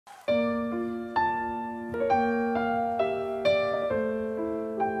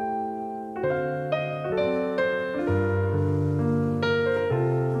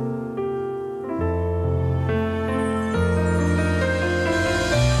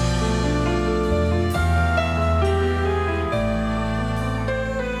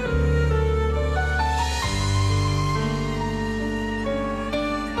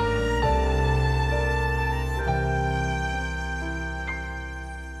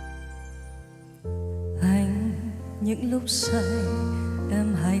những lúc say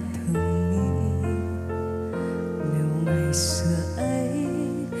em hay thường nghĩ, nếu ngày xưa ấy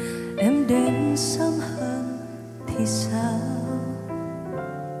em đến sớm hơn thì sao?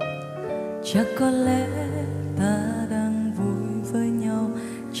 Chắc có lẽ ta đang vui với nhau,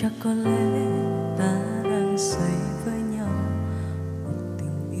 chắc có lẽ ta đang say với nhau một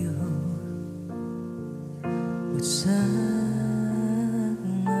tình yêu, một giấc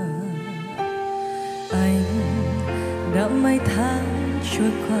mơ. Anh đã mấy tháng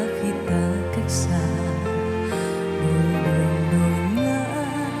trôi qua khi ta cách xa, đôi đường đôi ngã,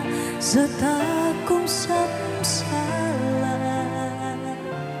 giờ ta cũng sắp xa lạ.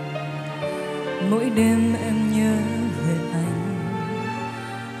 Mỗi đêm em nhớ về anh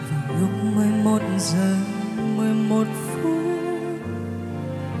vào lúc 11 giờ 11 phút,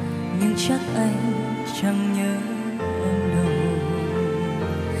 nhưng chắc anh chẳng nhớ em đâu,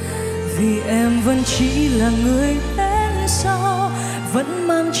 vì em vẫn chỉ là người đến sau, vẫn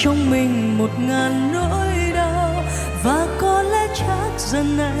mang trong mình 1000 nỗi đau. Và có lẽ chắc giờ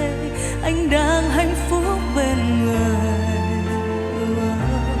này anh đang hạnh phúc bên người,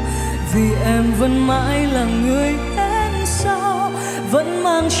 vì em vẫn mãi là người đến sau, vẫn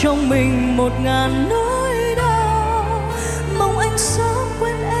mang trong mình 1000 nỗi đau. Mong anh sớm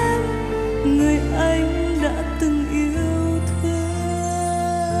quên em, người anh đã từng yêu thương.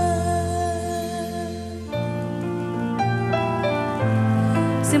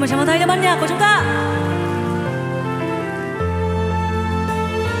 Xin mời chào mừng thay cho ban nhạc của chúng ta.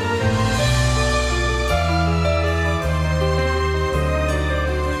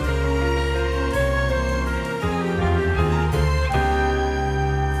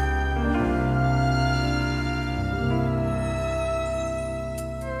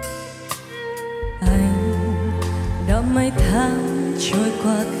 Mấy tháng trôi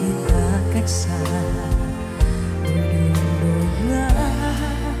qua khi ta cách xa, đôi đường đôi ngã,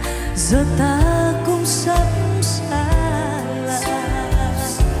 giờ ta cũng sắp xa lạ.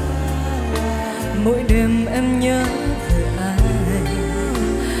 Mỗi đêm em nhớ về ai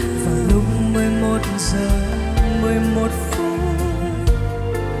vào lúc 11 giờ 11 phút,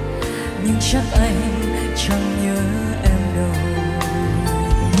 nhưng chắc anh chẳng nhớ em đâu,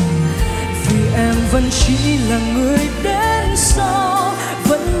 vì em vẫn chỉ là người đến sau,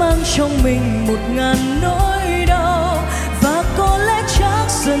 vẫn mang trong mình 1000 nỗi đau. Và có lẽ chắc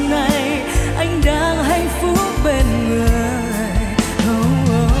giờ này anh đang hạnh phúc bên người,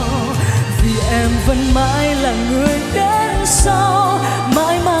 vì em vẫn mãi là người đến sau,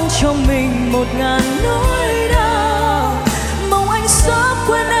 mãi mang trong mình 1000 nỗi đau. Mong anh sớm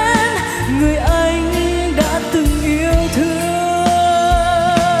quên em, người anh đã từng yêu thương.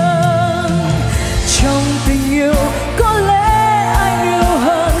 Trong tình yêu có lẽ ai yêu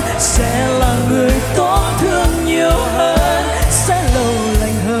hơn sẽ là người tổn thương nhiều hơn, sẽ lâu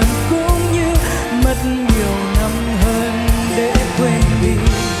lành hơn cũng như mất nhiều năm hơn để quên đi.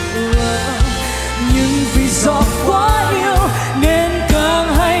 Nhưng vì do quá yêu nên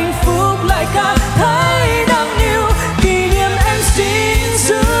càng hạnh phúc lại càng thấy đáng yêu. Kỷ niệm em xin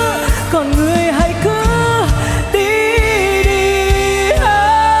giữ, còn người hãy cứ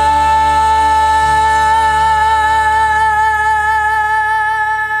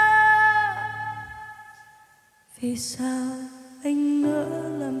vì sao anh ngỡ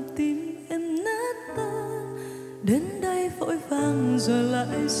làm tim em nát tan, đến đây vội vàng rồi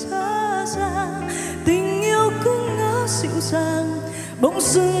lại xa ra. Tình yêu cứ ngỡ dịu dàng, bỗng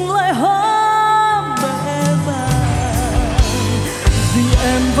dưng lại hóa bẽ bàng. Vì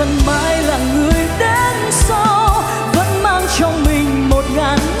em vẫn mãi là người đến sau, vẫn mang trong mình 1000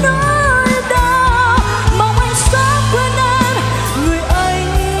 nỗi đau. Mong anh sớm quên em, người anh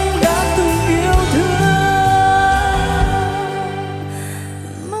đã từng yêu thương.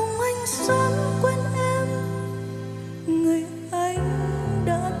 Sớm quên em, người anh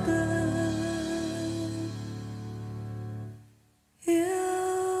đã từng yêu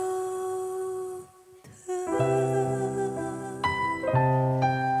thương.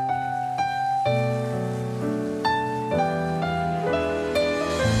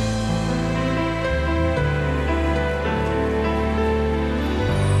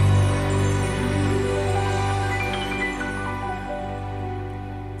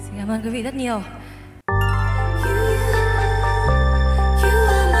 Cảm ơn quý vị rất nhiều.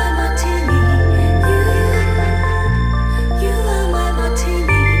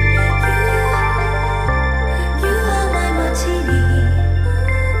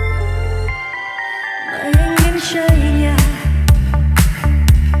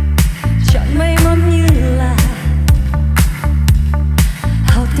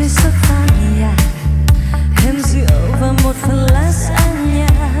 Rượu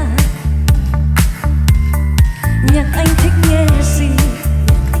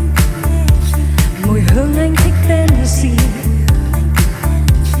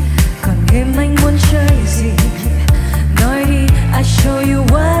show you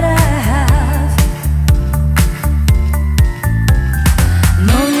what I have.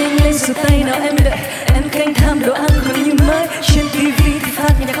 Mau nhanh lên giơ tay nào em đợi, em canh tham đồ ăn còn như mới. Trên TV thì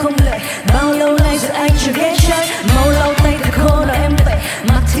phát nhạc không lời, bao lâu nay rồi anh chưa ghé chơi. Mau lau tay thật khô nào em đợi,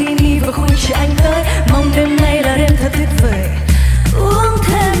 Martini và khui chờ anh tới. Mong đêm nay là đêm thật tuyệt vời. Uống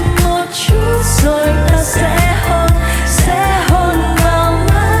thêm một chút rồi ta sẽ hôn vào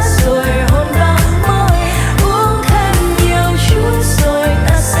má rồi hôn vào môi. Uống thêm nhiều chút rồi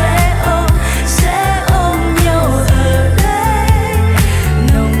ta sẽ ôm nhau ở đây.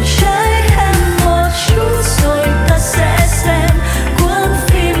 Nồng cháy thêm một chút rồi ta sẽ xem cuốn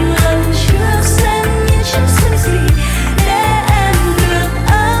phim lần trước, xem như chẳng xem gì để em được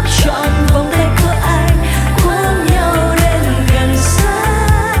áp trọn vòng tay của anh, cuốn nhau đến gần xa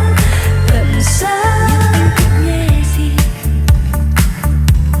tận xa.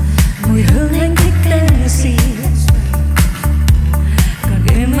 Mùi hương anh thích tên là gì, còn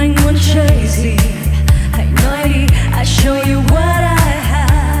game anh muốn chơi gì, hãy nói đi. I show you what I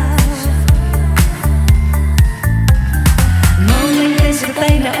have. Mau nhanh lên giơ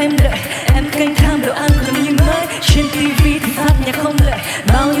tay nào em đợi, em canh tham đồ ăn còn như mới. Trên TV thì phát nhạc không lời,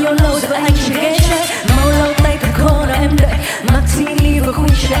 bao nhiêu lâu rồi anh chưa ghé chơi. Mau lau tay thật khô nào em đợi, Martini và khui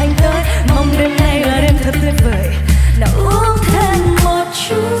chờ anh tới. Mong đêm nay là đêm thật tuyệt vời. Nào uống thêm một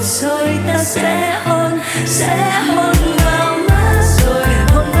chút rồi ta sẽ hôn vào má rồi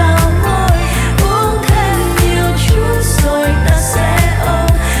hôn vào môi. Uống thêm nhiều chút rồi ta sẽ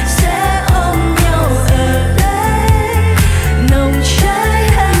ôm nhau ở đây. Nồng cháy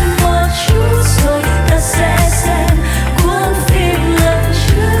thêm một chút rồi ta sẽ xem cuốn phim lần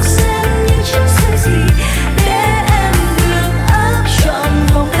trước, xem như chẳng xem gì để em được áp trọn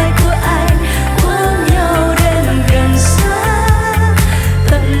vòng tay của anh, cuốn nhau đến gần xa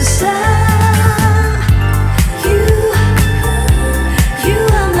tận xa. You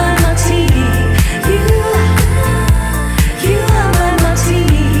are my Martini. You are my Martini. You are my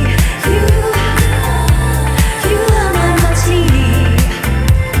Martini. You are my Martini.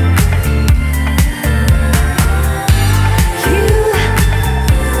 You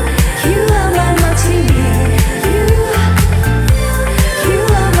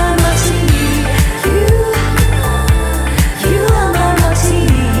are my Martini. You are my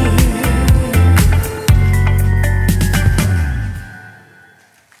Martini.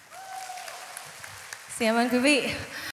 Xin cảm ơn quý vị.